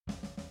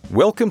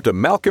Welcome to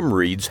Malcolm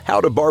Reed's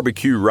How to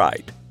Barbecue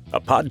Right,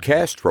 a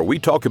podcast where we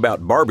talk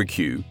about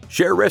barbecue,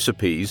 share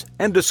recipes,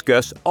 and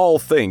discuss all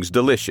things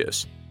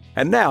delicious.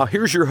 And now,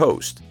 here's your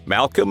host,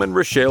 Malcolm and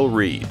Rochelle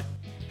Reed.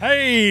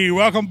 Hey,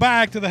 welcome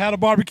back to the How to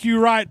Barbecue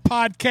Right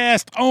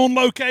podcast on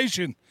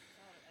location.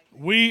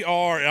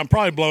 I'm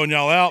probably blowing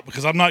y'all out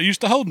because I'm not used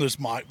to holding this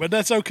mic, but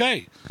that's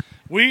okay.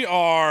 We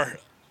are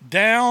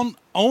down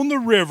on the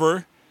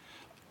river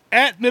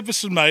at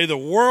Memphis In May, the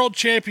World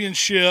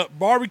Championship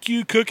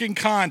Barbecue Cooking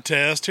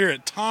Contest here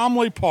at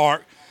Tomley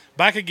Park.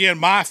 Back again,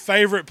 my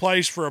favorite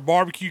place for a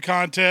barbecue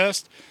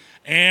contest,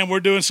 and we're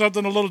doing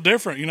something a little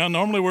different. You know,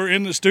 normally we're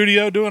in the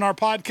studio doing our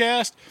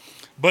podcast,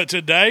 but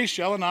today,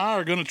 Shell and I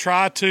are going to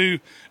try to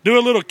do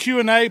a little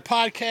Q&A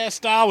podcast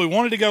style. We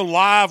wanted to go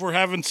live. We're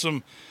having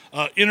some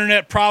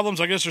internet problems.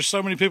 I guess there's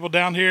so many people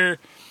down here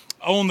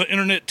on the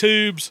internet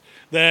tubes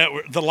that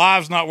the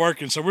live's not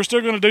working. So we're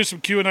still going to do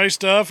some Q&A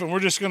stuff, and we're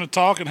just going to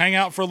talk and hang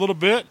out for a little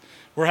bit.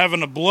 We're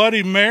having a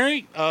Bloody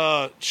Mary.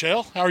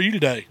 Shell, how are you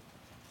today?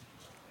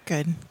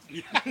 Good.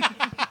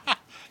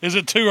 Is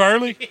it too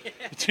early?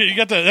 You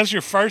got that's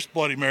your first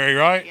Bloody Mary,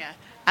 right? Yeah.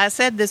 I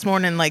said this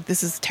morning,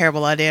 this is a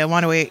terrible idea.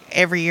 Why do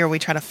every year we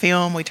try to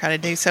film, we try to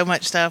do so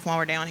much stuff while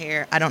we're down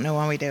here. I don't know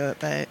why we do it,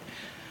 but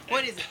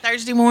what is it,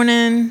 Thursday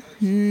morning,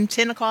 10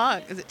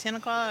 o'clock? Is it 10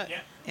 o'clock?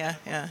 Yeah.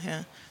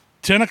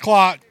 10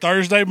 o'clock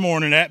Thursday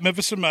morning at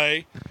Memphis In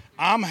May.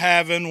 I'm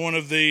having one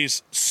of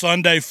these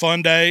Sunday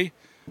Fun Day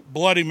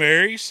Bloody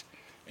Marys,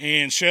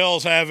 and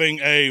Shell's having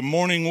a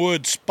Morning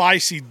Wood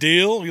Spicy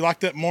Deal. You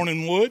like that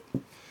Morning Wood?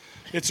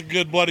 It's a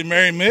good Bloody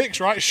Mary mix,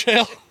 right,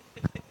 Shell?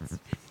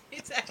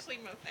 It's actually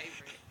my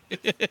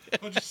favorite.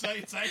 What'd you say?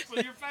 It's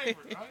actually your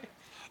favorite, right?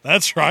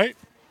 That's right.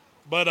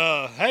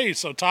 But, hey,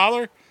 so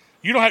Tyler,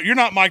 you're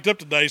not mic'd up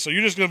today, so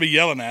you're just going to be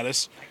yelling at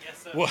us. I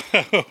guess so.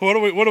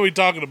 What are we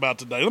talking about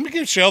today? Let me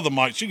give Shell the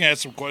mic. She can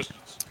ask some questions.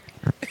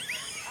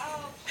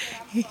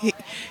 I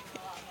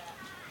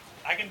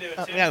can do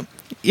it too.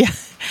 Yeah.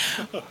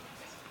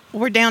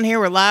 We're down here.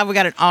 We're live. We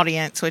got an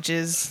audience, which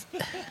is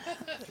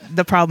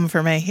the problem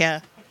for me.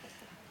 Yeah.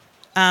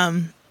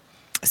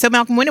 So,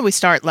 Malcolm, when do we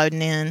start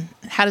loading in?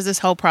 How does this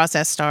whole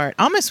process start?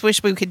 I almost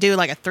wish we could do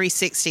like a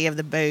 360 of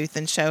the booth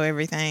and show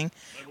everything.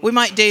 We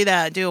might do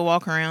that, do a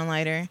walk around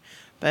later.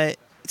 But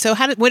so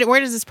where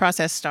does this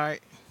process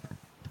start?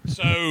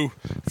 So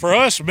for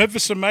us,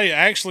 Memphis In May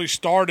actually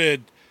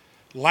started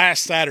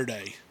last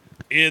Saturday.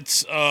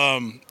 It's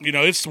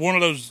it's one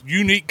of those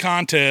unique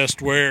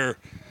contests where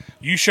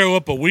you show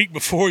up a week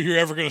before you're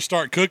ever going to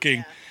start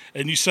cooking,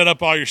 and you set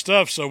up all your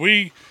stuff. So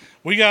we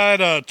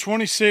got a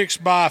 26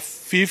 by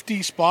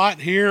 50 spot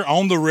here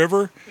on the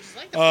river. Which is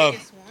like the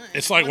biggest one.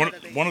 It's like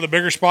one of the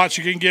bigger spots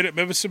you can get at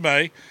Memphis In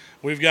May.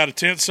 We've got a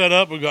tent set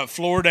up. We've got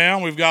floor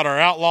down. We've got our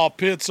outlaw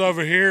pits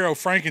over here,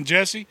 Frank and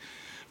Jesse.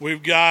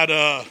 We've got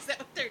Is that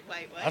what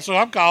wait. That's what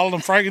I'm calling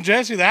them, Frank and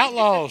Jesse, the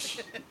outlaws.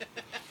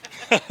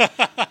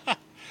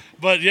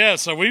 But yeah,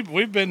 so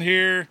we've been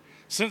here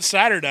since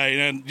Saturday,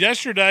 and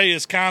yesterday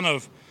is kind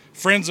of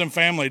Friends and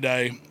Family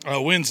Day,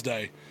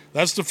 Wednesday.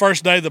 That's the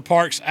first day the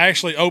park's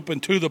actually open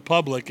to the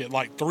public at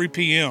like 3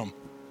 p.m.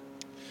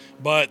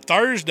 But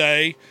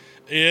Thursday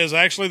is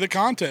actually the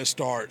contest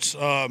starts.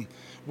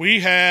 We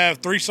have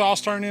 3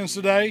 sauce turn-ins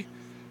today.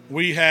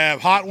 We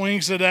have hot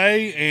wings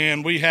today,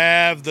 and we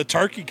have the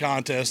turkey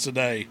contest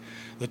today.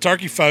 The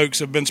turkey folks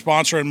have been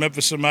sponsoring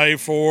Memphis In May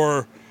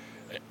for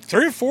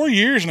 3 or 4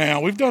 years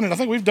now. We've done it. I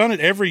think we've done it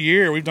every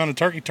year. We've done a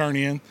turkey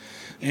turn-in,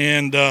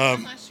 and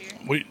Last year.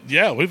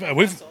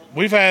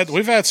 we've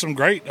had some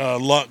great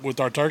luck with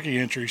our turkey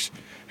entries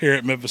here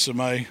at Memphis In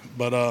May.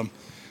 But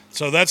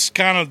so that's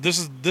kind of this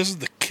is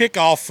the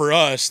kickoff for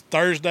us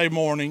Thursday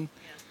morning.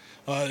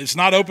 It's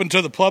not open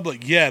to the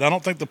public yet. I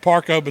don't think the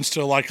park opens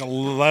till like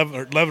 11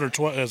 or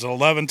 12. Is it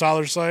 11,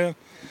 Tyler's saying?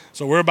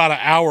 So we're about an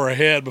hour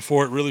ahead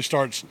before it really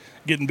starts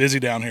getting busy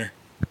down here.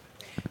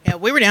 Yeah,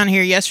 we were down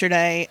here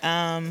yesterday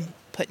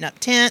putting up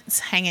tents,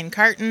 hanging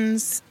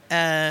curtains,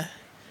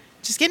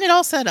 just getting it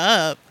all set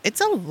up.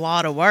 It's a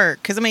lot of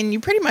work because, you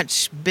pretty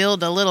much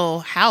build a little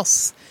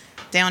house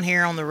down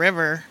here on the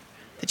river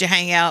that you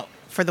hang out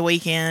for the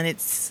weekend.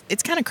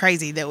 It's kind of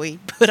crazy that we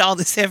put all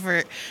this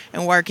effort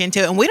and work into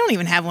it, and we don't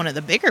even have one of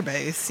the bigger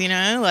booths.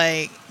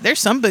 There's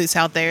some booths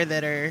out there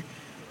that are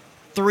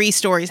 3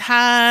 stories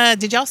high.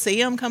 Did y'all see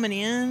them coming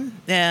in?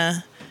 Yeah,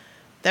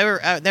 they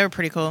were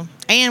pretty cool.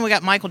 And we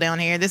got Michael down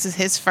here. This is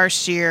his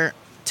first year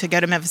to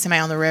go to Memphis In May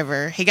on the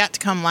river. He got to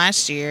come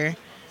last year,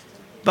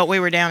 but we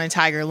were down in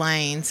Tiger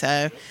Lane,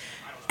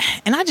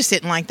 and I just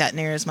didn't like that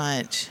near as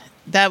much.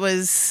 That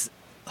was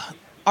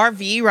our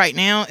view right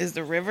now is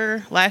the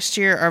river. Last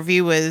year, our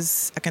view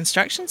was a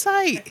construction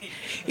site.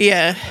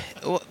 Yeah.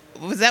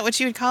 Was that what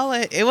you would call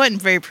it? It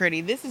wasn't very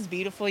pretty. This is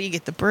beautiful. You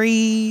get the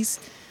breeze.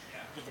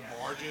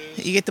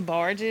 You get the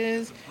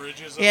barges. The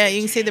bridges. Yeah,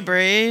 you can see the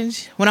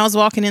bridge. When I was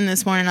walking in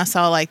this morning, I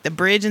saw the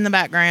bridge in the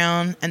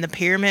background and the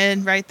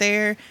pyramid right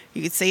there.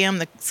 You could see them.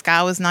 The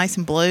sky was nice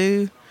and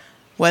blue.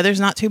 Weather's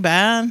not too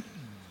bad.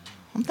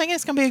 I'm thinking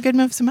it's going to be a good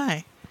Memphis In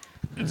May.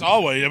 It's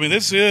always.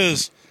 This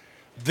is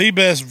the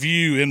best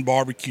view in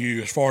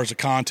barbecue as far as the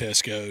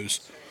contest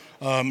goes.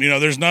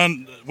 There's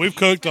none. We've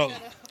cooked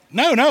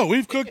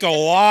we've cooked a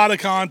lot of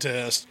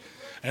contests,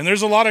 and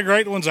there's a lot of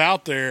great ones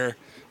out there.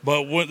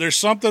 But there's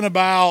something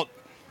about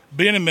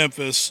being in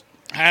Memphis,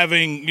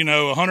 having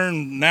 100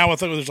 now. I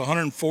think there's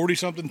 140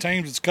 something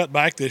teams. It's cut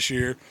back this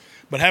year,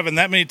 but having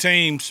that many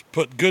teams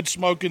put good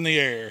smoke in the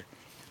air,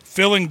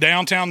 filling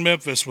downtown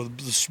Memphis with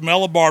the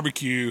smell of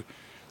barbecue,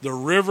 the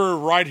river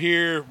right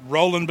here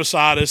rolling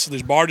beside us,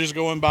 these barges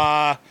going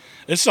by.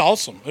 It's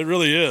awesome. It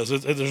really is.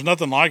 There's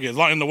nothing like it.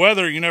 And the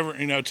weather,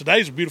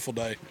 today's a beautiful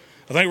day.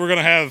 I think we're going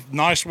to have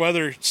nice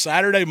weather.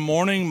 Saturday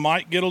morning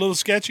might get a little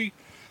sketchy.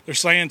 They're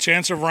saying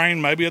chance of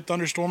rain, maybe a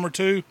thunderstorm or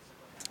two.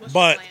 What's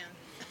But, your plan?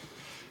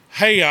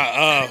 hey,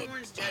 I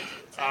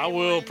I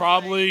will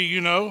probably,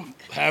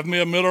 have me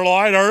a Miller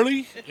Lite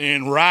early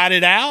and ride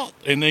it out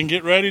and then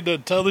get ready to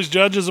tell these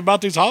judges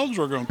about these hogs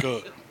we're going to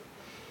cook.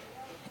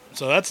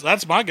 So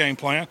that's my game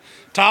plan.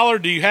 Tyler,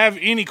 do you have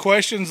any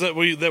questions that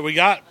we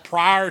got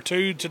prior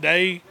to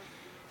today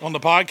on the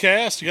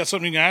podcast? You got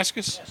something you can ask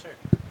us? Yeah, sure.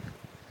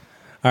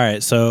 All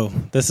right, so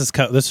this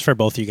is for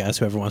both of you guys,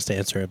 whoever wants to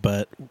answer it.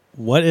 But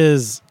what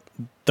is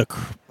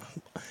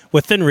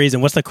within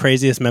reason? What's the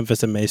craziest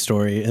Memphis in May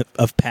story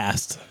of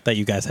past that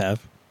you guys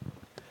have?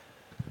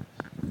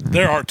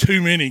 There are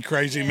too many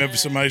crazy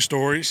Memphis in May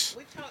stories.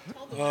 We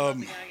told them about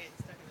the guy getting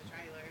stuck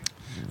in the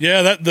trailer.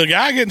 Yeah, the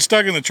guy getting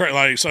stuck in the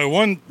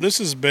trailer. This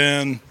has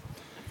been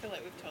I feel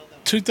like we've told them.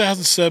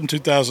 2007,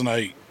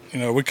 2008.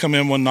 We come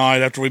in one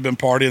night after we've been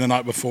partying the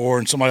night before,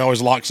 and somebody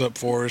always locks up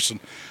for us,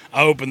 and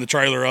I open the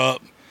trailer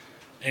up,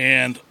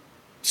 and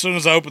as soon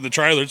as I open the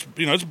trailer,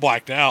 it's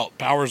blacked out,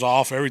 power's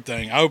off,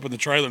 everything. I open the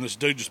trailer, and this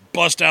dude just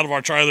busts out of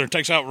our trailer,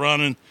 takes out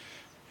running,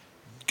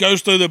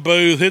 goes through the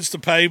booth, hits the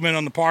pavement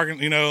on the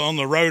parking, on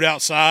the road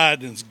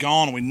outside, and it's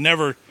gone. And we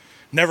never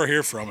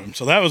hear from him.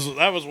 So that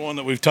was one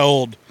that we've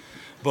told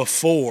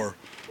before.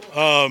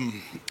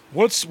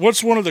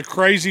 What's one of the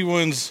crazy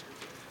ones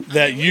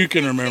that you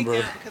can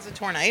remember? Because of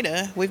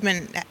tornado, we've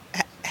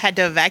had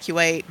to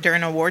evacuate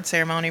during an award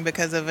ceremony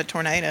because of a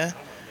tornado.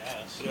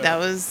 Yeah. That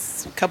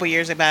was a couple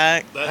years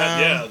back.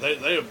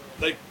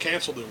 They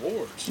canceled the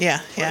awards. Yeah.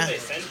 They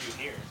send you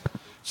here.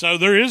 So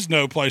there is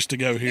no place to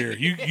go here.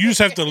 You just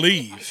have to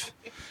leave.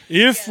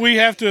 If we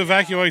have to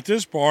evacuate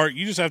this part,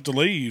 you just have to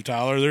leave,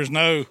 Tyler. There's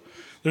no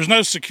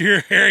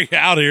secure area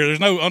out here. There's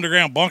no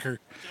underground bunker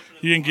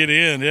you can get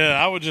in. Yeah,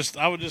 I would just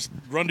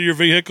run to your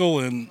vehicle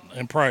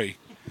and pray.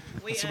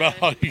 That's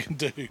about all you can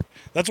do.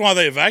 That's why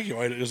they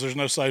evacuate it, because there's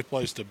no safe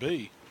place to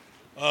be.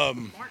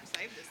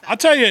 I'll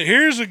tell you,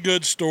 here's a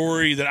good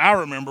story that I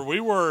remember.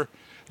 We were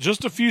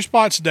just a few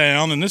spots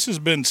down, and this has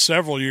been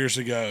several years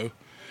ago,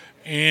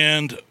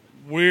 and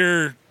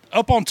we're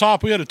up on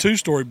top. We had a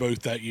 2-story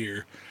booth that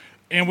year,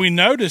 and we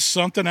noticed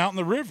something out in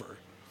the river,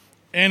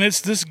 and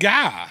it's this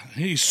guy.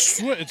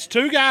 It's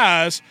 2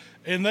 guys,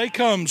 and they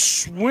come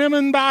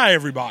swimming by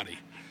everybody.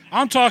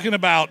 I'm talking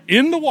about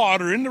in the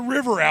water, in the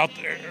river out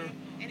there.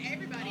 And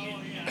everybody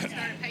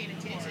started paying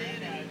attention.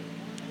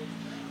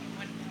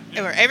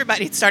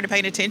 Everybody started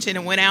paying attention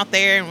and went out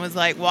there and was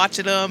like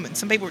watching them, and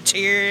some people were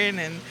cheering,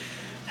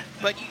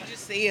 but you could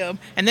just see them.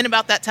 And then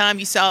about that time,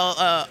 you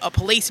saw a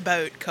police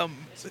boat come.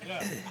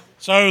 Yeah.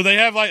 So they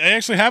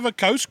actually have a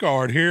Coast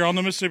Guard here on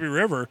the Mississippi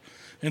River,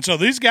 and so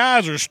these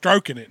guys are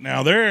stroking it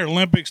now. They're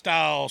Olympic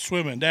style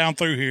swimming down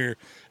through here,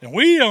 and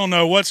we don't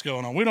know what's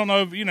going on. We don't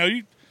know if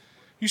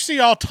you see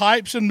all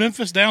types in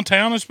Memphis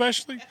downtown,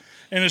 especially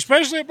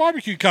at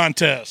barbecue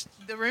contests.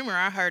 The rumor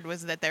I heard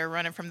was that they were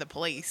running from the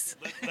police.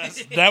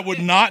 That would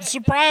not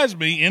surprise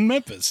me in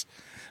Memphis.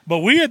 But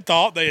we had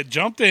thought they had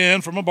jumped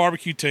in from a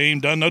barbecue team,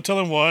 done no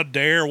telling what,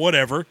 dare,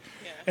 whatever,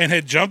 and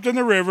had jumped in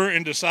the river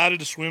and decided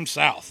to swim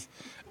south.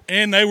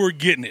 And they were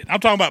getting it. I'm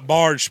talking about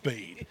barge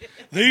speed.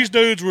 These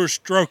dudes were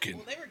stroking.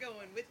 Well, they were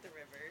going with the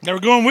river. They were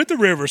going with the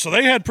river, so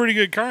they had pretty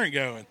good current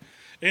going.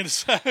 And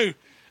so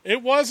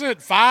it wasn't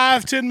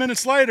 5-10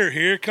 minutes later,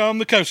 here come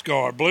the Coast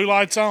Guard, blue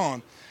lights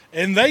on.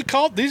 And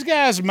these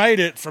guys made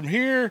it from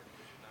here,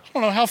 I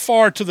don't know how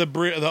far to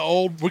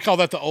we call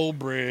that the old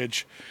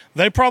bridge.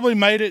 They probably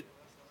made it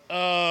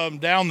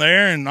down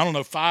there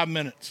in, 5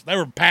 minutes. They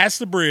were past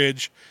the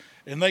bridge,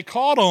 and they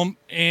caught them,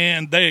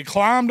 and they had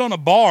climbed on a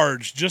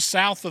barge just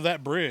south of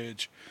that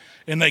bridge.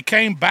 And they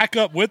came back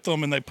up with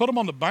them, and they put them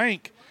on the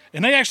bank,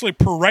 and they actually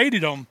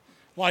paraded them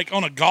like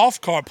on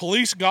a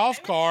police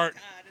golf cart.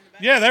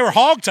 Yeah, they were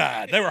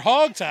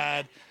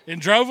hogtied. And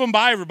drove them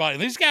by everybody.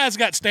 And these guys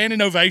got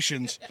standing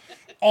ovations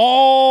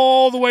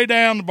all the way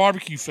down to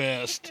Barbecue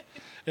Fest.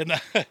 And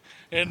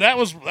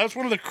that's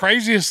one of the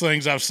craziest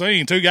things I've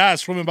seen. 2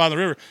 guys swimming by the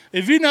river.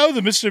 If you know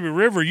the Mississippi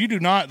River, you do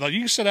not, you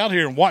can sit out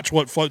here and watch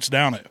what floats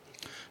down it.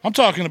 I'm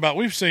talking about,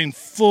 we've seen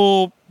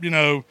full,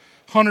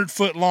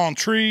 100-foot long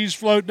trees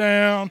float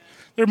down.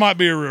 There might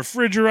be a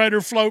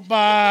refrigerator float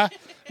by.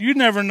 You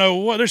never know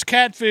what. There's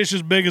catfish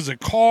as big as a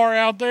car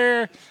out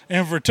there.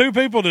 And for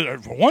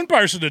one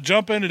person to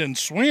jump in it and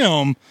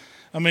swim,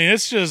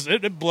 it's just,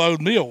 it blows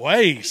me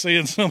away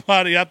seeing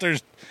somebody out there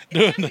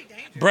doing the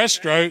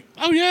breaststroke.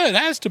 Oh, yeah, it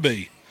has to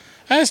be.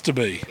 Has to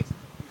be.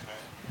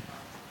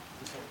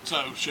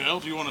 So,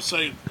 Shell, do you want to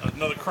say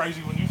another crazy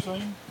one you've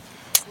seen?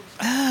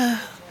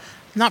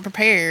 Not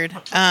prepared.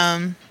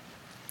 The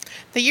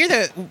year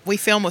that we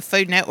filmed with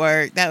Food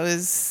Network, that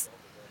was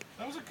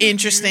That was a good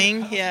interesting.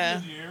 Year. That Yeah.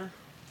 was a good year.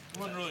 It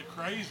wasn't really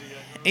crazy.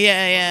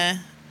 Yeah.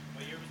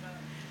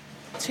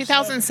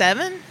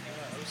 2007?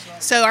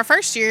 So our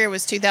first year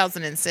was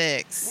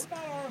 2006. What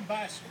about our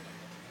ambassador?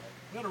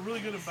 We had a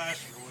really good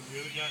ambassador one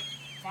year that got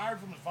fired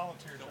from his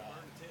volunteer job.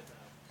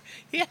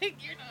 Yeah,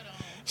 you're not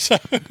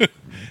on.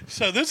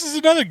 So this is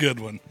another good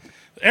one.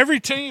 Every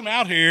team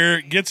out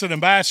here gets an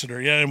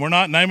ambassador. Yeah, and we're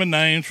not naming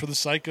names for the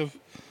sake of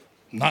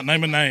not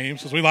naming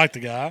names because we like the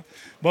guy.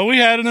 But we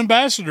had an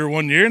ambassador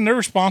one year, and they're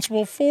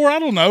responsible for,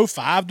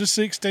 5 to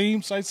 6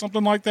 teams, say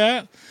something like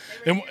that.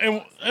 And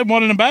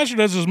what an ambassador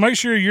does is make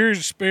sure your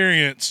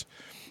experience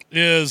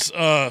is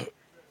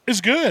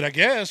good, I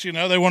guess. You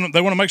know, they want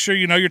to make sure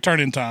you know your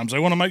turn-in times. They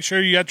want to make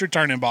sure you got your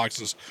turn-in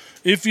boxes.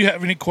 If you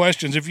have any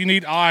questions, if you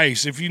need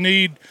ice, if you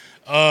need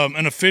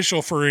an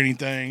official for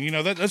anything, you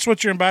know, that's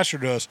what your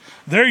ambassador does.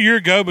 They're your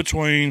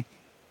go-between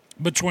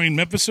between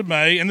Memphis in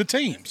May and the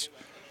teams.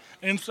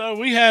 And so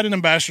we had an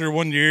ambassador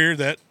one year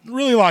that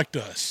really liked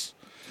us.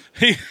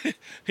 He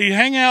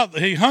hung out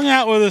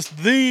with us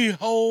the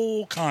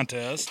whole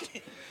contest.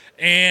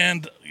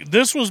 And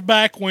this was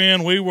back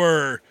when we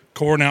were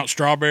coring out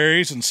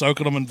strawberries and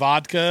soaking them in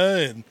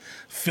vodka and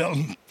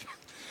filling.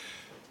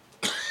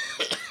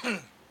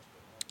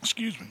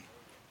 Excuse me.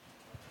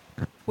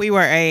 We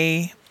were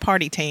a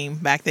party team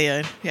back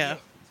then. Yeah.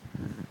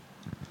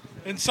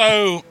 And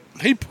so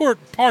he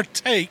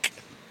partook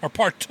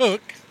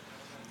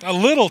a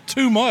little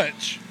too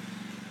much.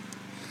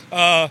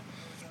 And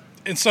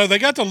so they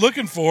got to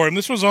looking for him.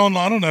 This was on,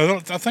 I don't know,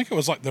 I think it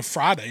was like the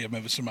Friday of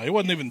Memphis in May. It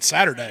wasn't even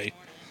Saturday.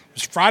 It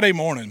was Friday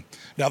morning.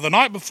 Now, the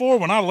night before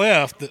when I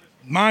left,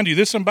 mind you,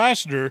 this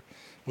ambassador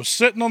was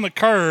sitting on the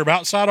curb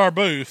outside our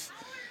booth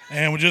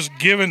and was just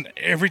giving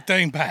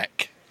everything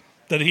back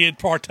that he had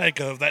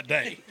partake of that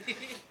day.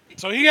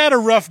 So he had a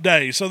rough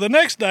day. So the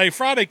next day,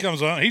 Friday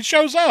comes on. He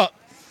shows up,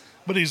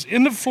 but he's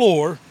in the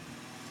floor.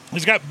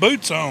 He's got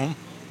boots on.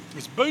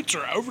 His boots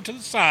are over to the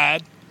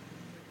side.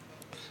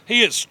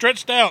 He is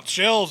stretched out.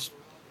 Shell's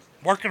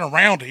working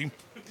around him.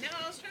 No,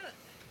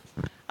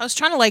 I was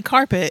trying to lay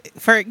carpet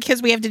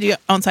because we have to do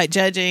on-site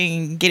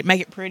judging,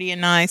 make it pretty and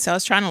nice. So I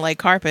was trying to lay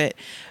carpet,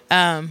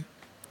 and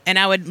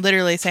I would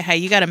literally say, "Hey,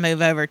 you got to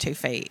move over 2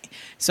 feet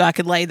so I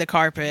could lay the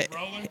carpet."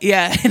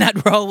 Yeah, and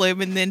I'd roll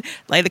him and then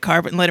lay the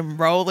carpet and let him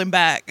roll him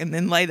back and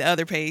then lay the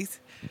other piece.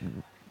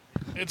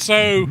 And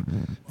so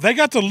they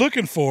got to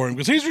looking for him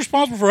because he's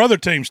responsible for other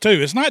teams too.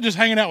 It's not just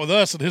hanging out with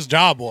us that his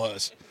job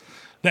was.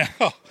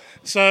 Now,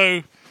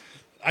 so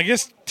I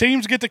guess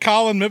teams get to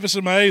calling Memphis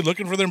in May,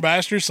 looking for their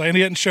ambassadors, saying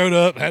he hadn't showed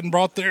up, hadn't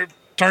brought their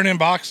turn-in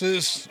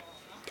boxes,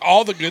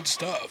 all the good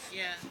stuff.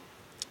 Yeah.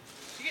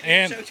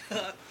 And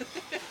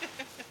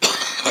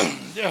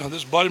yeah,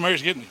 this Bloody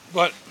Mary's getting me.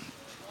 But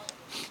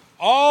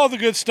all the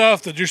good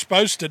stuff that you're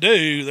supposed to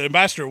do, the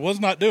ambassador was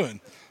not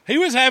doing. He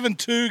was having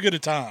too good a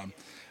time.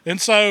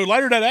 And so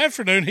later that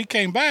afternoon, he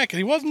came back, and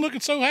he wasn't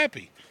looking so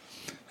happy.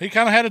 He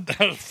kind of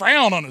had a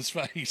frown on his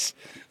face.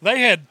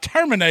 They had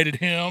terminated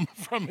him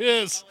from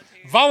his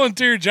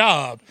volunteer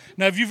job.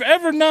 Now, if you've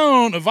ever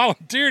known a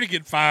volunteer to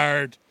get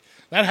fired,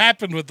 that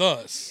happened with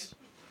us.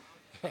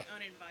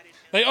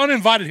 They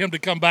uninvited him to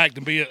come back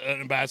to be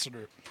an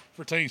ambassador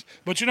for teams.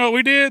 But you know what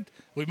we did?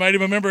 We made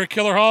him a member of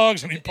Killer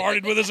Hogs, and he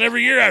partied with us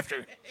every year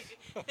after.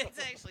 It's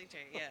actually true.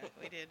 Yeah,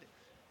 we did.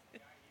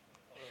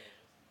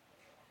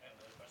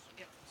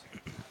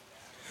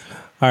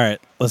 All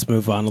right, let's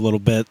move on a little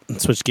bit and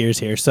switch gears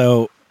here.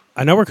 So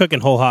I know we're cooking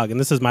whole hog, and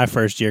this is my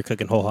first year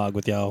cooking whole hog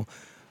with y'all.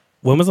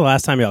 When was the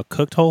last time y'all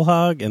cooked whole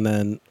hog, and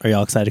then are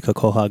y'all excited to cook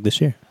whole hog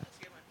this year?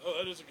 Oh,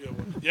 that is a good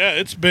one. Yeah,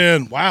 it's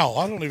been, wow,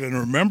 I don't even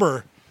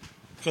remember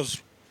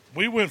because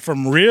we went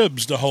from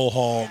ribs to whole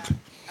hog. I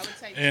would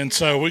say And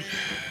so we,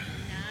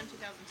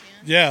 2010.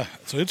 yeah,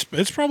 so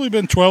it's probably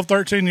been 12,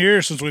 13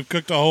 years since we've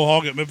cooked a whole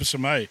hog at Memphis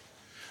in May.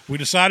 We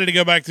decided to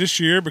go back this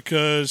year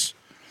because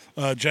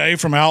Jay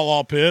from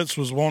Outlaw Pits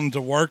was wanting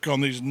to work on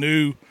these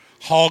new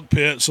hog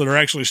pits that are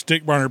actually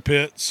stick burner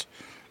pits.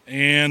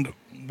 And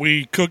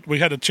we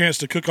had a chance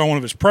to cook on one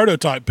of his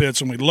prototype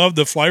pits, and we loved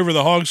the flavor of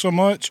the hog so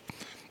much.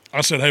 I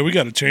said, hey, we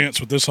got a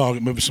chance with this hog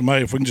at Memphis in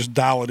May if we can just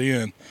dial it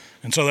in.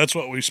 And so that's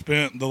what we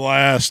spent the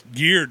last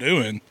year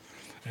doing.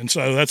 And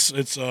so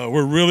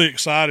we're really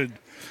excited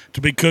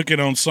to be cooking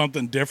on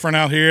something different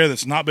out here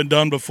that's not been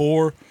done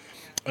before.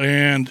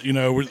 And, you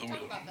know, Talk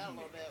about that a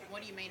little bit.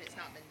 What do you mean it's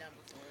not been done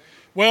before?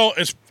 well,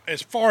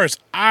 as far as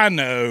I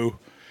know,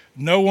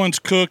 no one's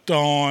cooked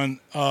on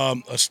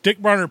a stick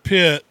burner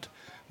pit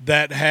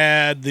that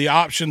had the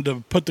option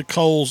to put the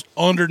coals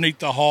underneath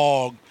the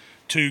hog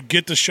to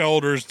get the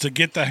shoulders, to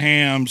get the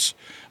hams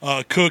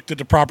cooked at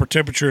the proper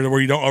temperature to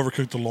where you don't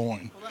overcook the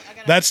loin. Well,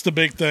 That's the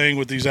big thing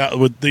with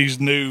these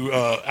new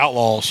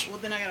outlaws. Well,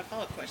 then I got a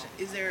follow-up question.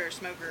 Is there a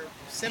smoker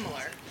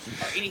similar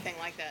or anything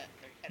like that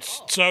at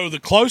all? So the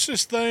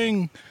closest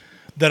thing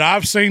that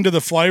I've seen to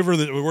the flavor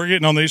that we're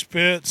getting on these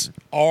pits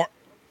are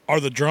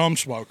the drum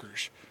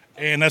smokers.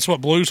 And that's what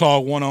Blues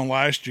Hog won on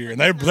last year. And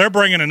they're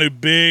bringing a new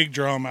big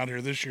drum out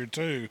here this year,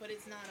 too.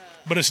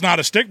 But it's not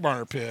a stick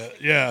burner pit.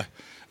 Yeah.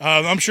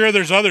 I'm sure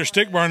there's other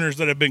stick burners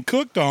that have been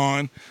cooked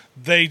on.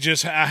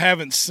 I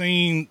haven't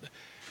seen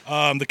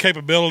the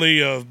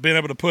capability of being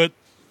able to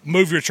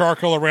move your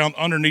charcoal around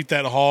underneath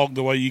that hog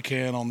the way you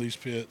can on these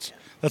pits.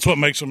 That's what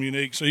makes them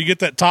unique. So you get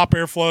that top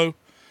airflow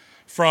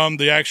from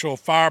the actual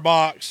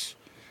firebox,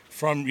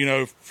 from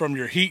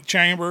your heat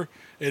chamber,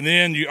 and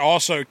then you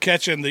also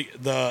catching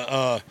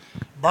the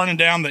burning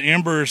down the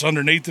embers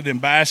underneath it in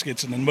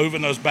baskets, and then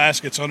moving those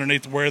baskets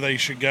underneath where they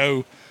should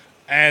go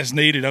as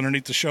needed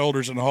underneath the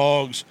shoulders and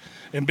hogs,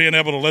 and being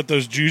able to let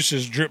those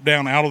juices drip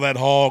down out of that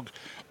hog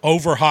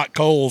over hot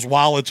coals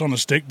while it's on a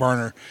stick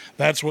burner.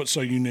 That's what's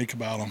so unique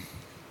about them.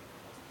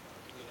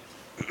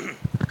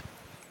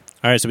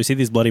 All right, so we see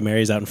these Bloody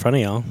Marys out in front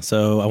of y'all.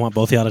 So I want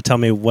both of y'all to tell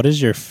me, what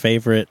is your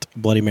favorite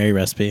Bloody Mary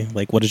recipe?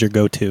 Like, what is your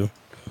go-to?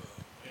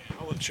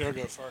 I'll let Cheryl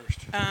go first.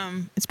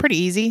 It's pretty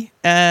easy.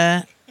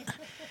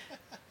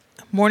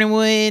 Morning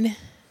wood,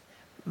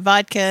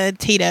 vodka,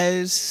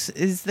 Tito's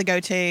is the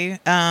go-to.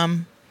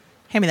 Hand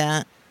me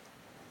that.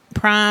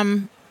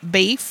 Prime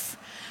beef.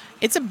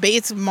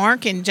 It's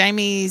Mark and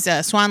Jamie's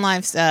Swan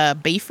Life's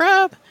beef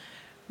rub.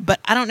 But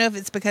I don't know if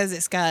it's because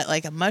it's got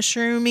like a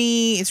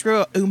mushroomy, it's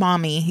real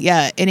umami.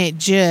 Yeah. And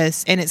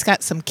it's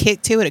got some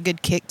kick to it, a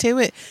good kick to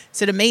it.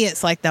 So to me,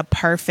 it's like the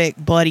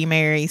perfect Bloody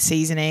Mary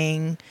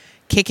seasoning.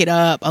 Kick it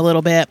up a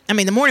little bit. I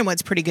mean, the morning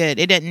one's pretty good.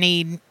 It doesn't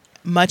need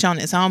much on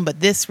its own, but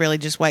this really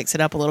just wakes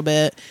it up a little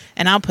bit.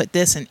 And I'll put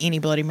this in any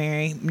Bloody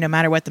Mary, no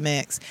matter what the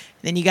mix.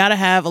 Then you got to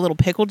have a little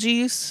pickle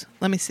juice.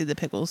 Let me see the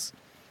pickles.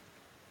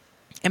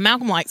 And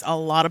Malcolm likes a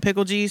lot of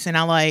pickle juice, and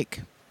I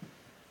like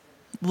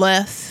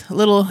a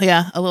little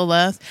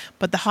less.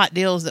 But the hot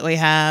deals that we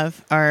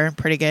have are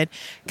pretty good.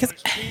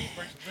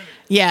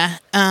 Yeah.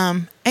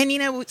 And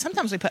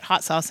sometimes we put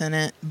hot sauce in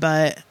it,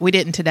 but we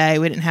didn't today.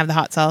 We didn't have the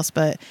hot sauce,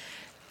 but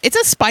it's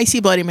a spicy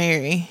Bloody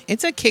Mary.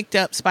 It's a kicked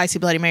up spicy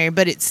Bloody Mary,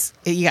 but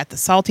you got the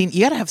salting.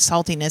 You got to have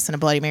saltiness in a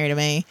Bloody Mary to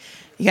me.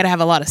 You got to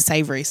have a lot of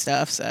savory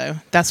stuff. So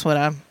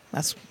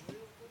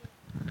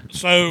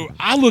So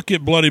I look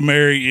at Bloody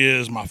Mary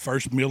as my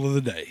first meal of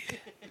the day.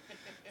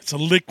 It's a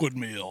liquid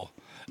meal.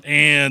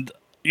 And,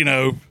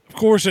 of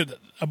course,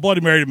 a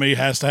Bloody Mary to me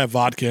has to have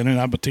vodka in it.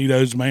 I'm a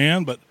Tito's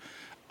man, but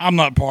I'm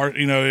not part.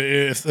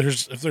 If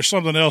there's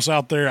something else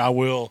out there, I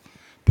will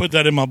put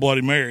that in my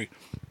Bloody Mary.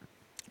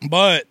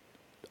 But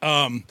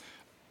I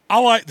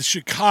like the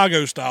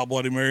Chicago style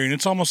Bloody Mary, and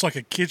it's almost like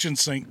a kitchen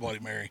sink Bloody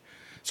Mary.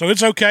 So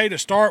it's okay to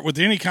start with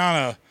any kind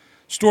of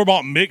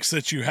store-bought mix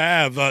that you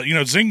have.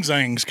 Zing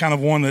Zang's kind of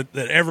one that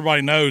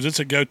everybody knows. It's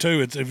a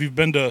go-to. If you've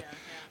been to,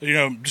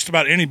 just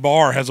about any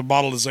bar has a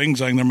bottle of Zing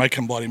Zang they're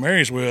making Bloody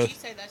Marys with. Would you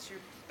say that's your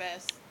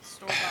best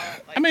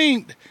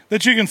store-bought?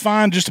 That you can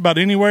find just about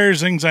anywhere.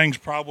 Zing Zang's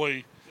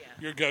probably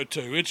your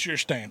go-to. It's your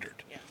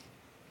standard.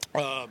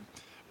 Yeah.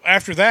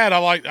 After that,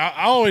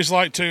 I always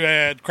like to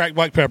add cracked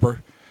black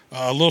pepper,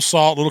 a little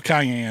salt, a little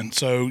cayenne.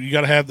 So you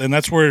got to have, and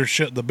that's where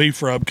the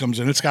beef rub comes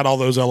in. It's got all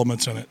those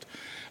elements in it.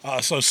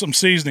 So some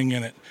seasoning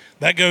in it.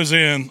 That goes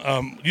in.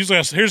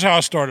 Usually, here's how I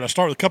start. I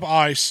start with a cup of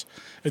ice,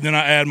 and then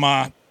I add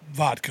my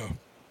vodka.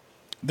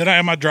 Then I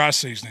add my dry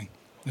seasoning,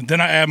 and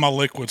then I add my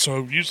liquid.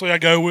 So usually I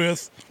go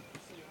with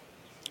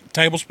a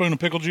tablespoon of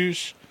pickle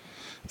juice.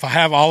 If I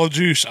have olive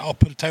juice, I'll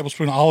put a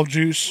tablespoon of olive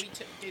juice.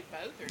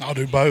 I'll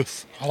do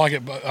both. I like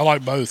it. I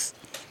like both.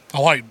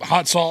 I like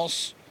hot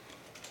sauce.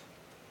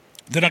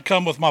 Then I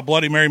come with my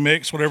Bloody Mary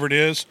mix, whatever it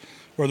is,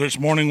 whether it's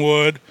Morning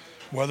Wood,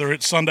 whether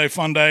it's Sunday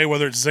Fun Day,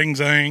 whether it's Zing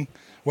Zang,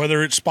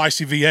 whether it's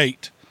Spicy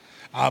V8.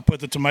 I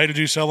put the tomato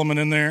juice element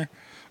in there.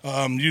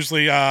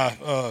 Usually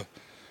I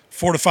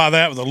fortify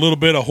that with a little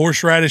bit of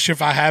horseradish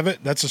if I have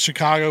it. That's a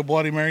Chicago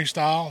Bloody Mary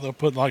style. They'll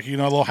put a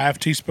little half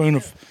teaspoon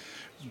of.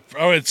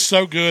 Oh, it's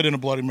so good in a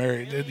Bloody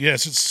Mary.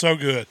 Yes, it's so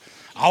good.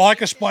 I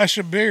like a splash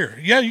of beer.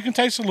 Yeah, you can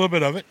taste a little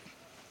bit of it.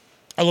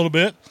 A little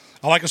bit.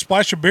 I like a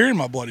splash of beer in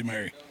my Bloody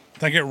Mary. I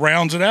think it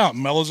rounds it out,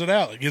 mellows it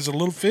out. It gives it a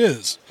little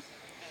fizz.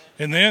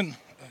 And then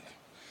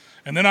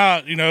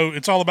I,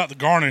 it's all about the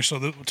garnish.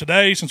 So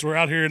today, since we're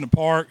out here in the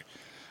park,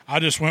 I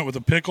just went with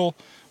a pickle.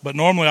 But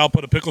normally I'll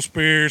put a pickle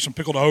spear, some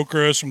pickled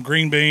okra, some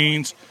green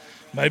beans,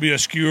 maybe a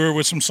skewer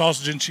with some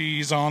sausage and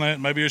cheese on it,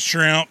 maybe a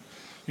shrimp.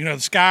 The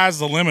sky's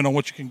the limit on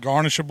what you can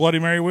garnish a Bloody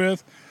Mary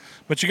with.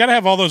 But you got to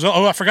have all those.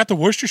 Oh, I forgot the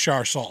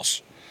Worcestershire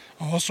sauce.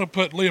 I'll also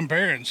put Liam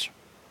Barron's.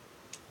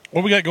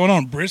 What we got going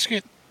on?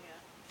 Brisket?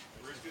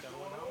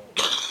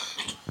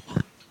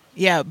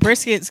 Yeah,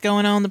 brisket's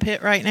going on the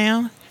pit right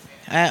now.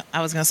 I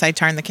was going to say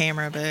turn the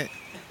camera, but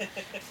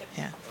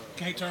yeah.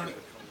 Can't turn it.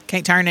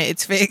 Can't turn it.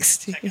 It's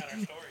fixed.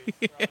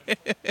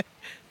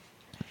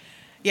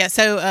 Yeah,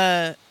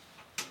 so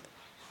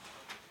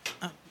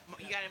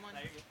you got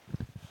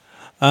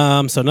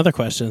one? So another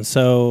question.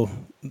 So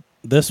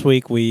this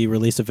week we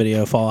released a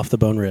video, Fall Off the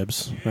Bone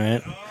Ribs,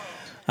 right?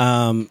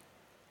 Can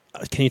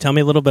you tell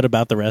me a little bit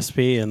about the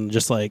recipe and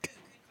just like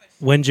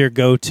when's your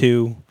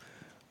go-to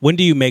When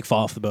do you make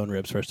fall off the bone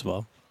ribs, first of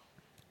all?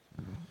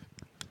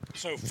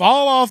 So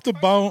fall off the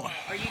bone.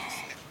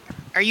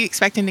 Are you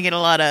expecting to get a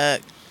lot of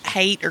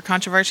hate or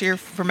controversy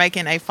for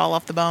making a fall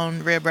off the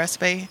bone rib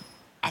recipe?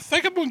 I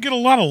think I'm going to get a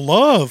lot of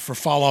love for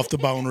fall off the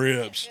bone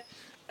ribs.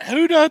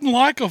 Who doesn't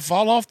like a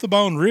fall off the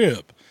bone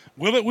rib?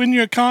 Will it win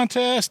you a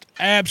contest?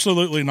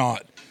 Absolutely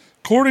not.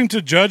 According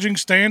to judging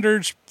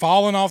standards,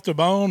 falling off the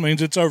bone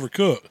means it's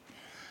overcooked.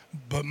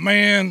 But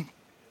man,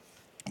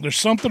 there's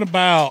something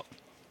about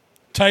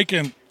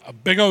taking a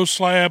big old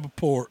slab of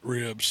pork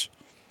ribs,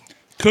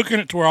 cooking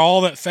it to where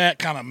all that fat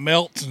kind of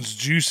melts and is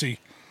juicy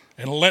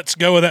and lets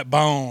go of that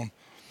bone.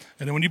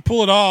 And then when you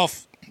pull it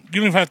off, you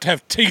don't even have to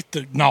have teeth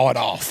to gnaw it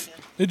off.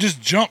 It just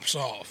jumps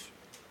off.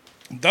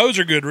 Those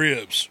are good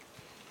ribs.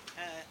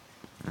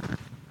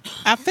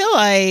 I feel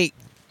like...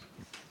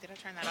 Did I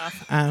turn that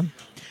off?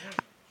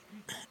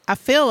 I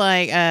feel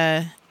like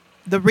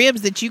the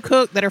ribs that you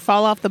cook that are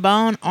fall off the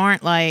bone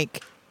aren't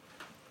like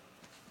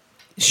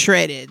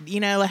shredded. You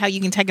know, how you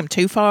can take them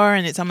too far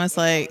and it's almost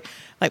like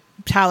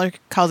Tyler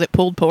calls it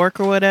pulled pork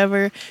or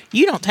whatever.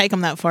 You don't take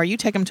them that far. You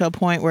take them to a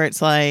point where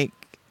it's like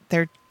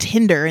they're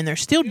tender and they're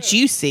still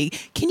juicy.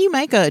 Can you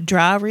make a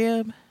dry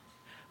rib?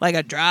 Like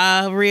a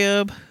dry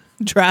rib?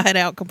 Dry it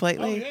out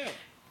completely? Oh, yeah.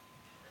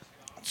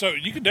 So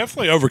you can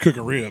definitely overcook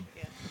a rib.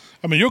 Yeah.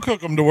 I mean, you'll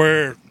cook them to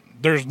where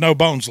there's no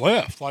bones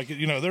left. Like,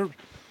 you know,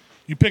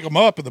 you pick them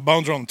up and the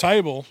bones are on the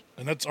table,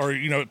 and that's, or,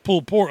 you know,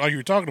 pulled pork like you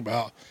were talking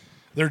about.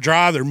 They're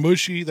dry, they're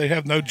mushy, they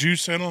have no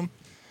juice in them.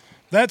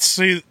 That's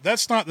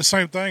not the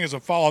same thing as a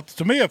fall off.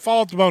 To me, a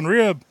fall off the bone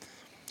rib,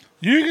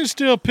 you can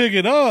still pick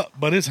it up,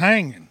 but it's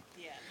hanging.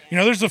 Yeah. You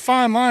know, there's a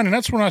fine line, and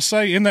that's when I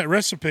say in that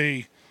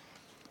recipe.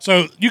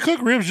 So you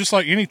cook ribs just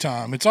like any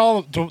time. It's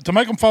all to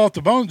make them fall off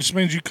the bone. Just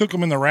means you cook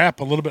them in the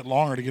wrap a little bit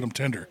longer to get them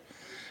tender.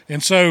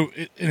 And so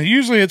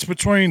usually it's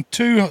between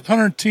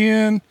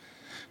 210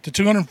 to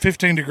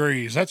 215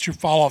 degrees. That's your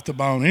fall off the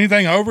bone.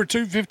 Anything over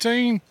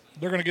 215,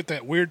 they're going to get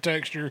that weird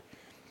texture.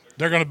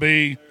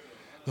 The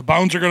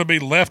bones are going to be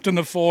left in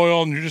the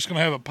foil, and you're just going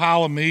to have a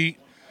pile of meat.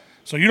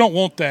 So you don't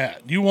want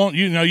that. You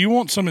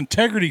want some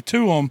integrity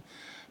to them,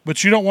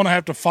 but you don't want to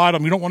have to fight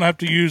them. You don't want to have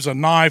to use a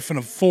knife and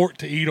a fork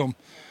to eat them.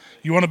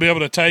 You want to be able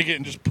to take it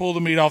and just pull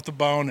the meat off the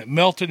bone. It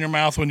melts in your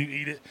mouth when you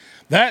eat it.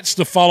 That's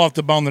the fall off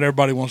the bone that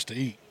everybody wants to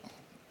eat.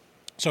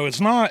 So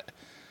it's not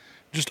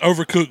just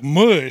overcooked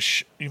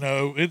mush. You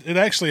know, it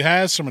actually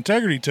has some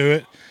integrity to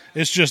it.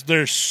 It's just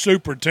they're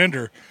super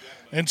tender.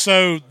 And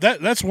so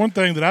that's one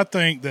thing that I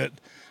think that,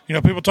 you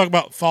know, people talk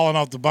about falling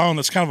off the bone.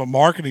 That's kind of a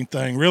marketing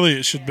thing. Really,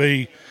 it should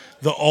be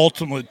the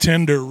ultimate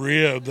tender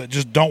rib that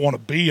just don't want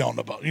to be on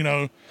the bone. You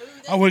know,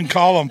 I wouldn't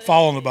call them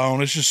falling the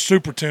bone. It's just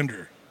super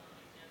tender.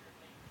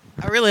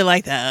 I really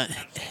like that.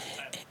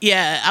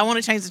 Yeah, I want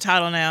to change the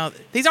title now.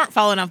 These aren't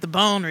falling off the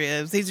bone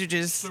ribs. These are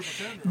just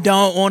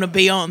don't want to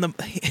be on the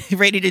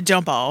ready to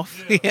jump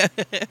off. Yeah.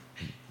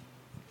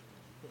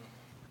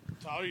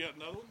 Tyler, you got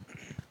another one?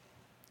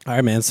 All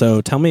right, man. So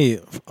tell me,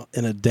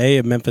 in a day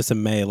of Memphis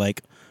in May,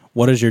 like,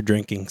 what does your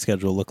drinking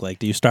schedule look like?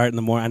 Do you start in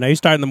the morning? I know you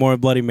start in the morning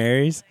with Bloody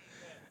Marys.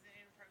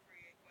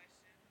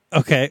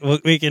 Okay, well,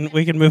 we can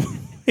move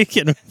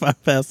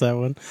past that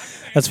one.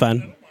 That's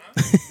fine.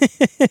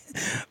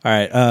 All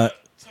right.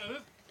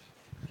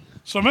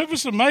 So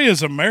Memphis in May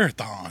is a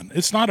marathon.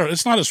 It's not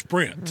a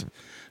sprint.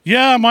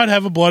 Yeah, I might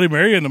have a Bloody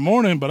Mary in the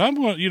morning, but I'm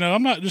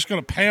not just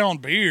going to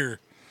pound beer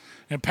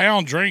and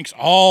pound drinks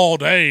all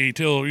day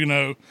till, you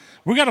know,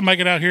 we got to make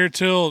it out here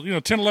till, you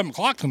know, 10, 11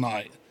 o'clock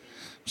tonight.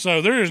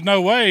 So there is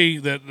no way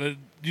that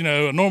you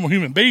know, a normal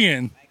human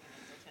being,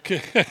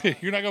 you're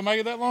not going to make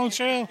it that long,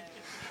 Shell?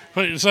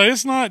 But so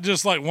it's not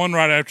just like one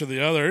right after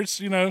the other. It's,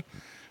 you know,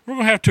 we're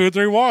going to have 2 or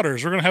 3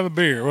 waters. We're going to have a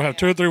beer. We'll have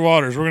 2 or 3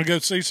 waters. We're going to go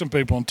see some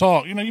people and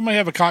talk. You know, you may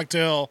have a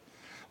cocktail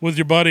with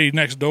your buddy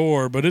next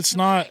door, but it's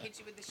not.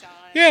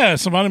 Yeah,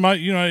 somebody might,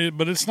 you know,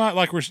 but it's not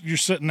like you're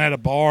sitting at a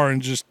bar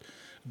and just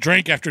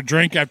drink after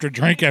drink after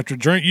drink after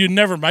drink. You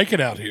never make it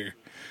out here.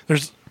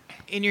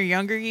 In your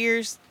younger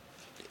years,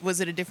 was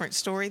it a different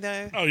story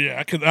though? Oh yeah,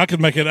 I could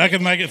make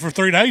it for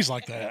 3 days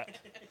like that.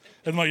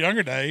 In my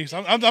younger days,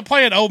 I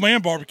play at Old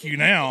Man Barbecue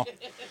now.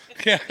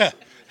 Yeah,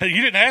 hey,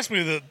 you didn't ask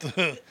me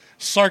the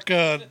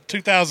circa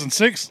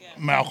 2006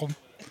 Malcolm.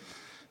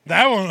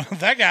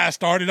 That guy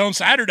started on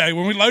Saturday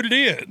when we loaded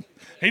in.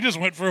 He just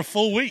went for a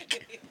full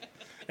week,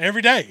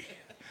 every day,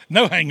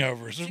 no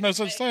hangovers. There's no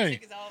such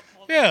thing.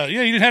 Yeah, you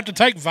didn't have to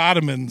take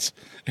vitamins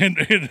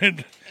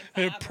and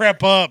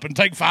prep up and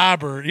take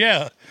fiber.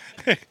 Yeah,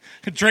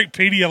 drink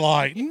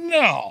Pedialyte.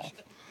 No,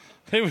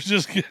 it was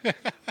just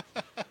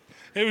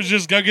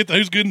go get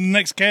who's good in the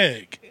next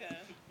keg.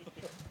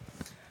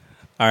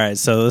 All right,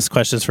 so this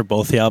question is for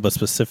both of y'all, but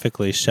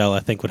specifically Shell, I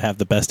think, would have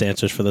the best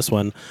answers for this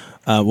one.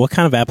 What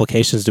kind of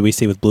applications do we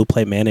see with Blue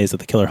Plate mayonnaise at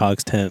the Killer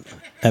Hogs tent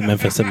at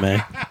Memphis in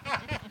May?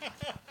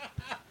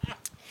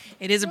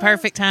 It is a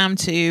perfect time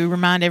to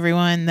remind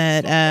everyone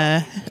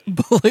that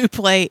Blue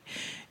Plate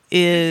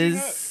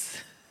is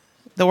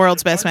the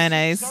world's best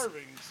mayonnaise.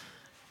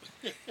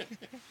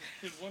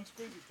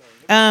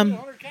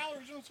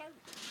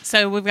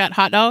 So we've got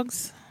hot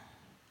dogs.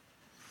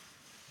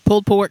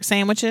 pulled pork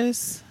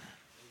sandwiches,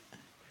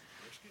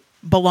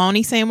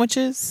 bologna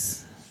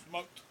sandwiches,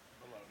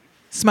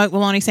 smoked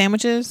bologna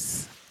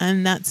sandwiches,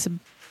 and that's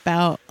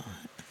about.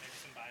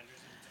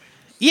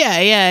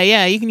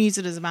 Yeah. You can use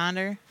it as a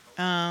binder.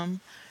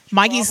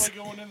 Mikey's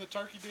probably going in the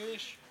turkey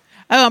dish.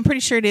 Oh, I'm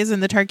pretty sure it is in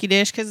the turkey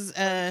dish because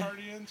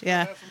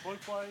Yeah.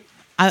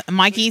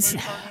 Mikey's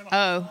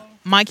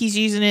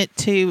using it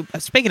to.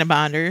 Speaking of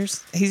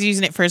binders, he's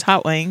using it for his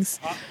hot wings.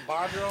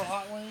 Binder on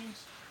hot wings.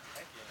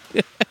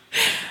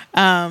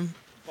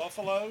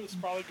 Buffalo. It's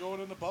probably going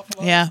in the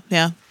buffalo. Yeah.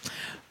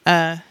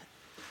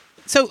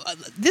 So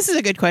this is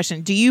a good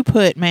question. Do you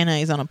put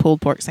mayonnaise on a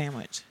pulled pork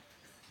sandwich?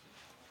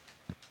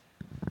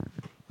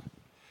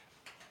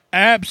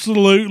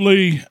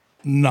 Absolutely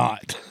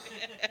not.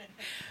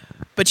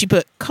 But you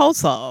put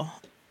coleslaw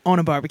on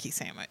a barbecue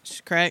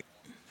sandwich, correct?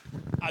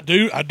 I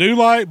do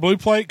like blue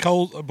plate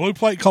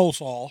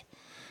coleslaw.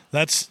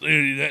 That's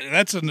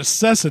a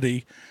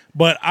necessity.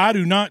 But I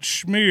do not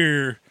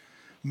smear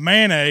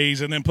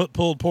mayonnaise and then put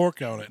pulled pork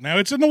on it. Now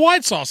it's in the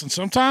white sauce, and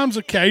sometimes,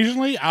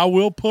 occasionally, I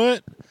will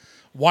put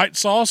white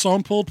sauce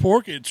on pulled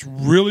pork. It's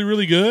really,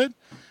 really good.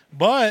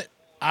 But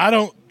I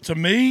don't. To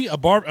me,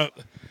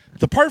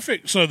 the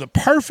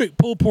perfect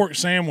pulled pork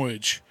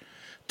sandwich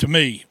to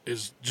me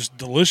is just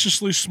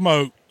deliciously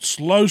smoked,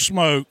 slow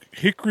smoke,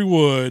 hickory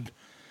wood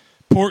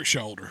pork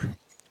shoulder,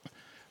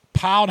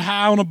 piled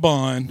high on a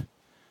bun,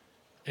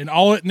 and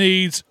all it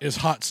needs is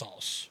hot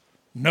sauce.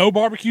 No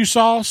barbecue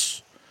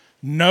sauce,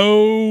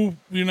 no,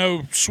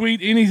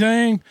 sweet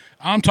anything.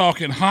 I'm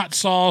talking hot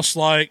sauce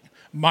like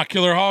My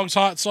Killer Hogs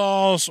hot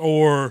sauce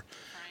or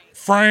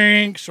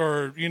Frank's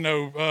or,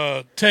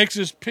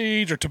 Texas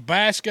Peach or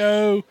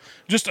Tabasco.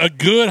 Just a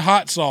good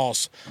hot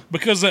sauce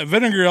because that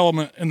vinegar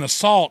element and the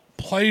salt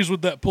plays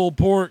with that pulled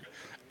pork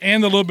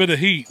and a little bit of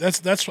heat.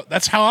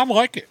 That's how I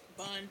like it.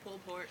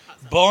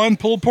 Bun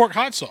pulled pork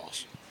hot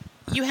sauce.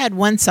 You had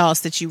one sauce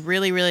that you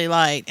really, really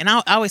liked, and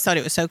I always thought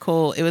it was so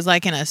cool. It was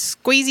like in a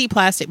squeezy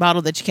plastic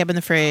bottle that you kept in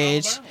the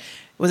fridge. Alabama.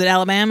 Was it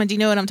Alabama? Do you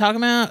know what I'm talking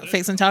about?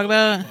 Fixing to talk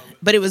about?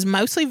 But it was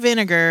mostly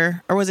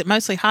vinegar, or was it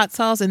mostly hot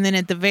sauce? And then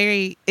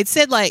it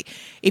said like,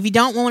 if you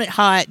don't want it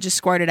hot, just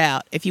squirt it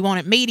out. If you want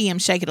it medium,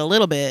 shake it a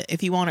little bit.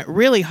 If you want it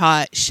really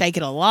hot, shake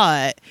it a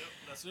lot. Yep,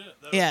 that's it.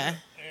 Yeah.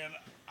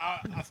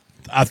 And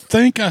I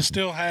think I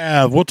still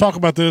have. We'll talk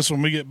about this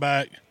when we get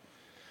back.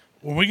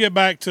 When we get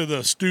back to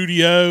the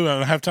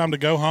studio, I have time to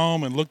go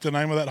home and look the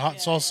name of that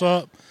hot sauce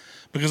up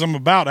because I'm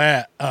about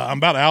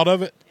out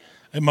of it.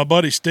 And my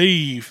buddy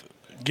Steve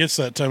gets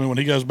that to me when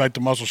he goes back to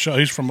Muscle Shoals.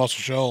 He's from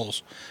Muscle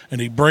Shoals, and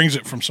he brings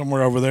it from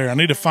somewhere over there. I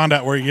need to find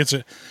out where he gets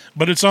it,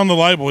 but it's on the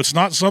label. It's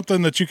not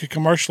something that you could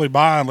commercially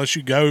buy unless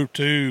you go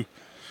to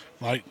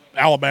like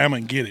Alabama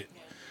and get it.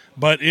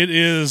 But it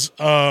is,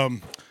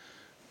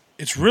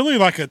 it's really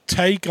like a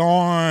take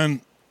on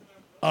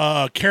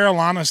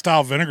Carolina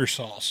style vinegar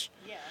sauce.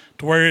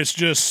 To where it's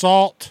just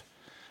salt,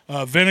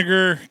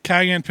 vinegar,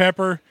 cayenne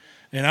pepper,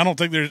 and I don't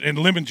think and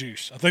lemon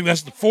juice. I think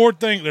that's the fourth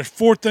thing. There's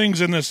 4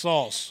 things in this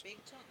sauce.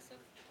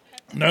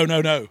 No.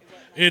 But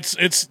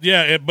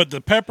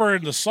the pepper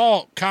and the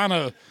salt kind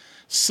of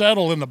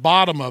settle in the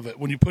bottom of it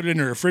when you put it in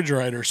the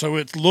refrigerator, so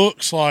it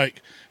looks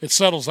like it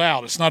settles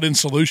out. It's not in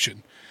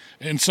solution.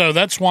 And so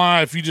that's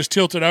why if you just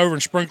tilt it over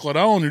and sprinkle it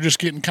on, you're just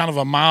getting kind of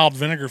a mild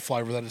vinegar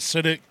flavor that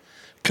acidic,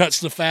 cuts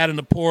the fat in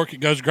the pork.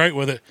 It goes great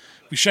with it.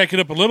 If you shake it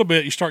up a little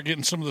bit, you start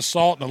getting some of the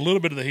salt and a little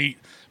bit of the heat.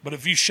 But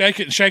if you shake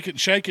it and shake it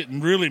and shake it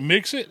and really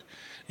mix it,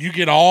 you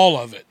get all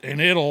of it, and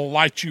it'll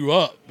light you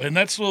up. And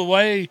that's the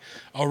way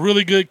a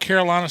really good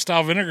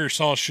Carolina-style vinegar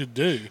sauce should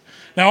do.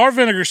 Now, our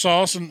vinegar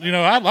sauce, and,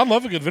 I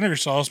love a good vinegar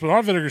sauce, but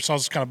our vinegar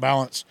sauce is kind of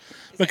balanced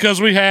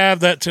because we have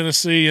that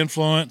Tennessee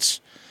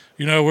influence.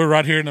 We're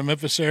right here in the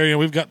Memphis area.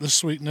 We've got the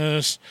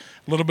sweetness,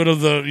 a little bit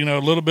of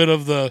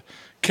the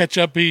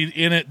ketchup-y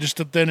in it just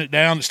to thin it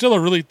down. It's still a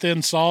really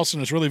thin sauce,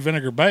 and it's really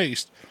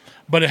vinegar-based,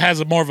 but it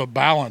has more of a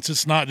balance.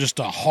 It's not just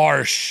a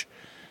harsh,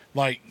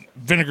 like,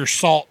 vinegar,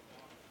 salt,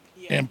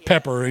 and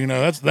pepper.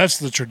 That's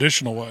the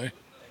traditional way.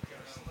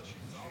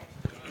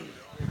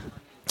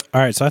 All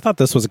right, so I thought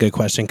this was a good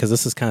question because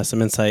this is kind of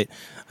some insight.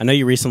 I know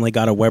you recently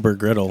got a Weber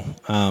griddle.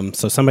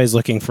 So somebody's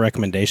looking for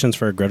recommendations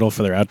for a griddle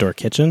for their outdoor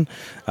kitchen,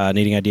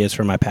 needing ideas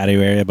for my patio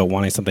area, but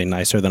wanting something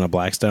nicer than a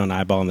Blackstone,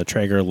 Eyeball, and the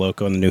Traeger,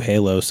 Loco, and the new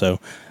Halo. So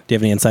do you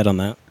have any insight on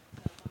that?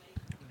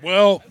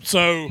 Well,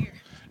 so,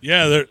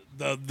 yeah,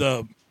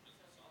 the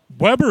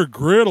Weber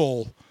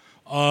griddle,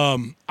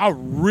 I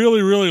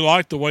really, really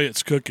like the way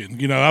it's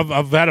cooking.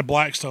 I've had a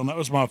Blackstone. That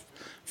was my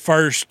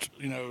first,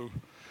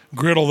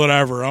 griddle that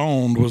I ever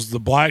owned was the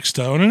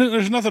Blackstone, and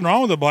there's nothing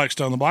wrong with the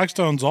Blackstone. The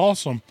Blackstone's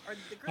awesome.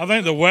 I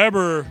think the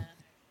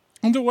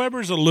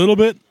Weber's a little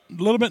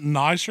bit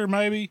nicer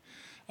maybe.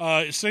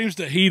 It seems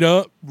to heat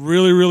up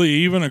really, really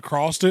even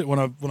across it when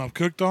I've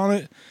cooked on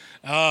it,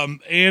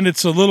 and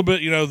it's a little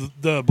bit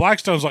the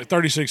Blackstone's like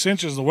 36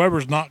 inches. The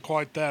Weber's not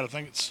quite that. I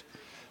think it's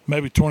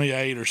maybe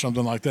 28 or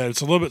something like that.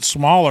 It's a little bit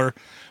smaller,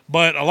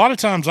 but a lot of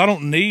times I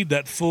don't need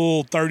that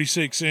full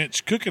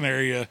 36-inch cooking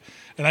area,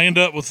 and I end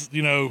up with,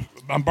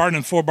 I'm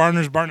burning 4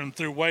 burners, burning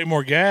through way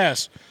more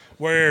gas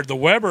where the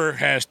Weber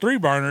has 3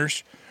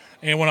 burners,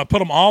 and when I put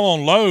them all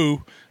on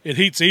low, it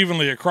heats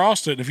evenly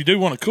across it. If you do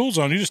want a cool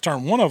zone, you just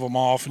turn one of them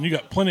off, and you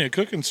got plenty of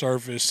cooking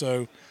surface.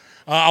 So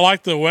I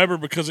like the Weber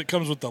because it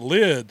comes with the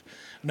lid.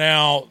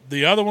 Now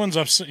the other ones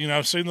I've seen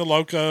the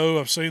Loco.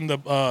 I've seen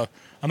the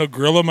I know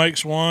Grilla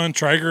makes one.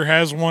 Traeger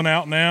has one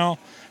out now.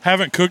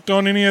 Haven't cooked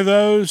on any of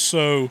those.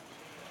 So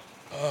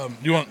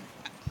you want?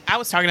 I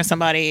was talking to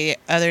somebody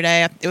the other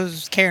day. It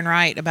was Karen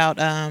Wright about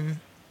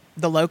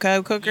the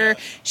Loco cooker. Yeah.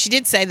 She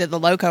did say that the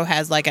Loco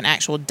has like an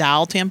actual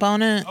dial temp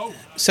on it. Oh.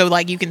 So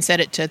like you can set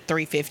it to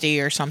 350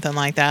 or something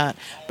like that.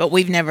 But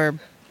we've never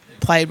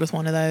played with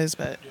one of those.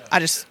 But I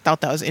just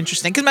thought that was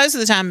interesting because most of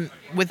the time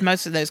with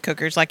most of those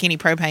cookers, like any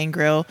propane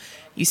grill,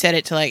 you set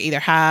it to like either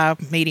high,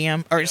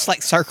 medium, or just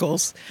like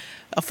circles.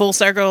 A full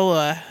circle,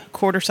 a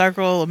quarter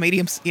circle, a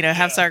medium,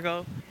 half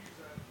circle.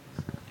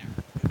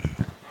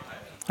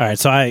 All right,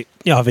 so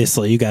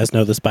obviously you guys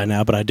know this by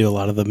now, but I do a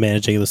lot of the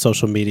managing of the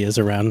social medias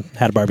around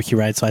How to Barbecue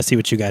Right, so I see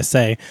what you guys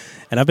say.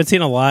 And I've been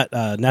seeing a lot,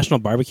 National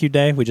Barbecue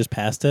Day, we just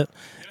passed it,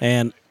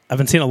 and I've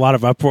been seeing a lot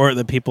of uproar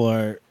that people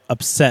are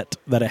upset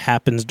that it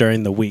happens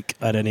during the week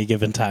at any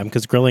given time,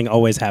 because grilling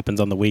always happens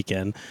on the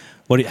weekend.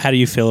 How do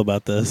you feel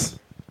about this?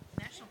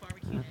 National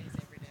Barbecue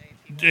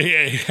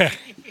Day is every day. Yeah.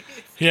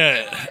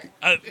 Yeah.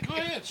 Go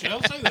ahead,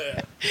 Shell, say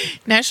that.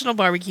 National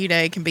Barbecue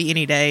Day can be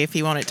any day if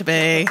you want it to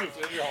be.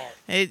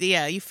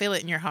 Yeah, you feel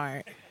it in your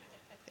heart.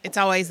 It's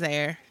always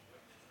there.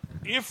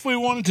 If we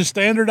wanted to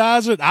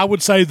standardize it, I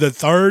would say the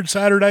 3rd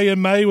Saturday in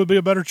May would be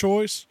a better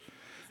choice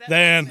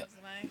than.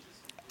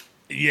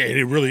 Yeah,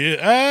 it really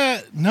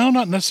is. No,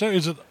 not necessarily.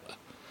 It's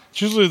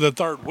usually the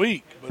 3rd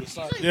week, but it's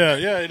not. Yeah,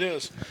 it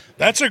is.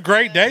 That's a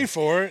great day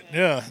for it.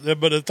 Yeah,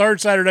 but the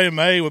 3rd Saturday in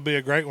May would be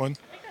a great one.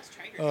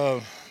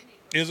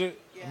 Is it?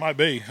 It might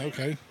be.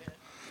 Okay.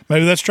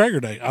 Maybe that's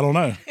Traeger Day. I don't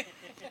know.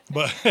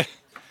 But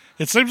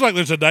it seems like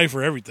there's a day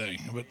for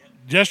everything. But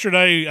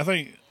yesterday, I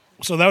think,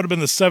 so that would have been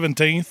the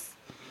 17th.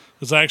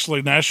 It's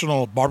actually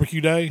National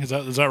Barbecue Day. Is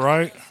that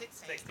right?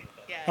 16th.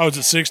 Oh, is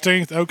it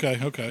 16th?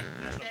 Okay.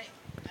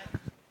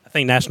 I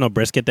think National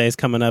Brisket Day is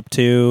coming up,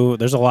 too.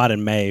 There's a lot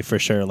in May, for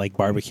sure, like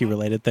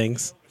barbecue-related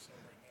things.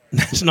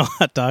 National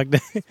Hot Dog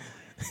Day.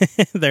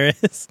 There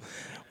is.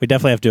 We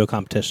definitely have to do a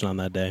competition on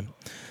that day.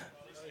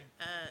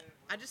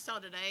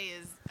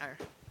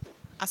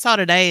 I saw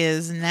today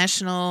is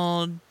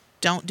National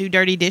Don't Do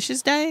Dirty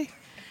Dishes Day.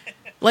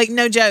 Like,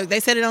 no joke. They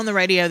said it on the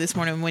radio this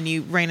morning when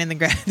you ran in the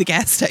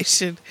gas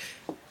station.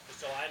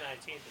 July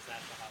 19th is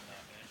National Hot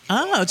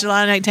Dog Day. Oh,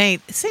 July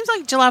 19th. It seems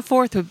like July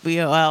 4th would be,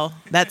 well,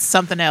 that's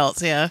something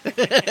else, yeah. What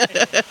do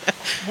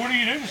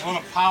you do? Just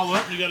want to pile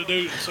up? You got to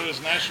do, so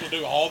it's National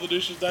Do All the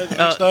Dishes Day the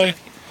next day?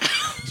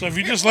 So if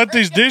you just let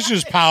these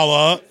dishes pile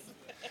up,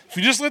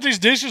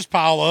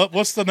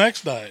 what's the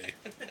next day?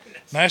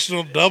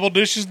 National Double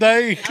Dishes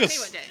Day? I'll tell you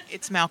what day.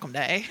 It's Malcolm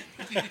Day.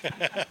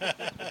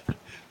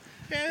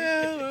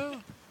 Yeah,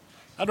 well,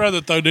 I'd rather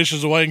throw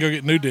dishes away and go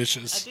get new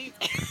dishes.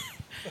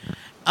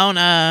 On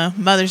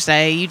Mother's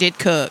Day, you did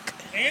cook.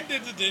 And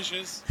did the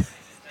dishes.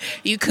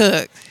 You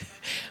cooked.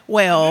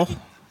 Well,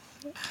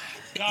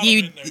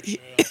 you.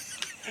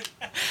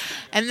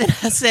 And then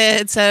I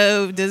said,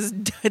 so does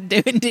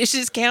doing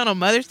dishes count on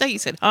Mother's Day? You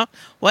said, huh?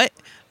 What?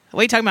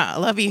 What are you talking about? I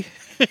love you.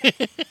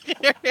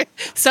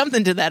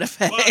 Something to that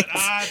effect.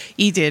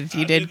 You did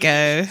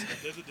go. I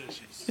did the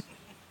dishes.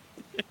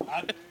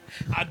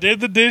 I did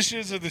the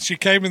dishes, and then she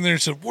came in there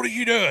and said, "What are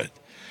you doing?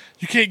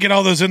 You can't get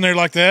all those in there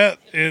like that."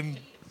 And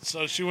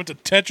so she went to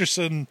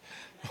Tetrising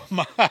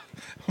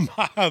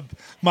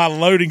my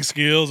loading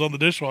skills on the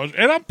dishwasher,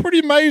 and I'm pretty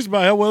amazed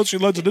by how well she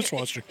loads a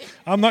dishwasher.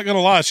 I'm not gonna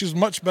lie; she's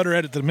much better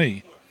at it than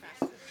me.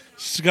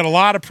 She's got a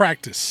lot of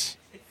practice.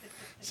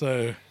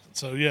 So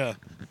yeah.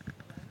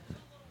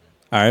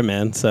 All right,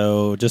 man.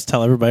 So just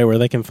tell everybody where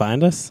they can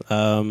find us.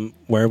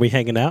 Where are we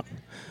hanging out?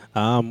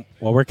 Well,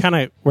 we're kind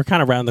of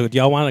around the. Do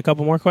y'all want a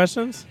couple more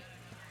questions?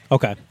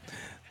 Okay.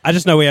 I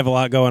just know we have a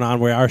lot going on.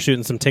 We are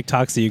shooting some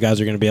TikToks that you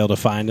guys are going to be able to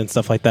find and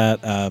stuff like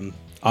that.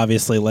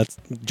 Obviously, let's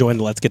join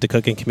the Let's Get to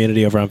Cooking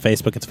community over on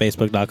Facebook. It's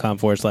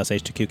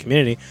facebook.com/H2Q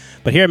community.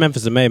 But here at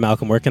Memphis in May,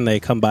 Malcolm, where can they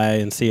come by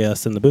and see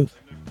us in the booth?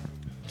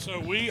 So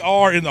we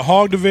are in the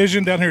hog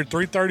division down here at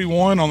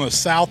 331 on the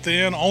south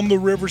end on the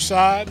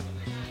riverside.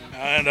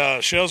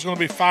 And Shell's going to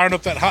be firing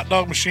up that hot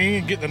dog machine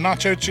and getting the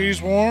nacho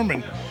cheese warm.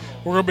 And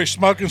we're going to be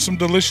smoking some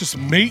delicious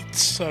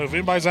meats. So if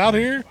anybody's out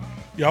here,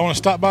 y'all want to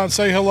stop by and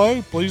say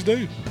hello, please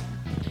do.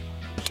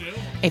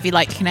 If you'd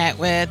like to connect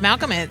with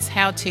Malcolm, it's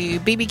How to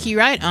BBQ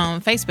Right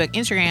on Facebook,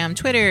 Instagram,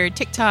 Twitter,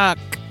 TikTok,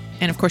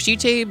 and of course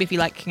YouTube. If you'd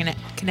like to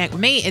connect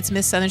with me, it's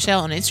Miss Southern Shell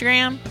on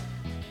Instagram.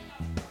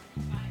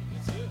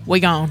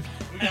 We gone.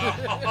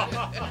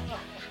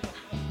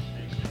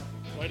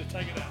 Way to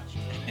take it out.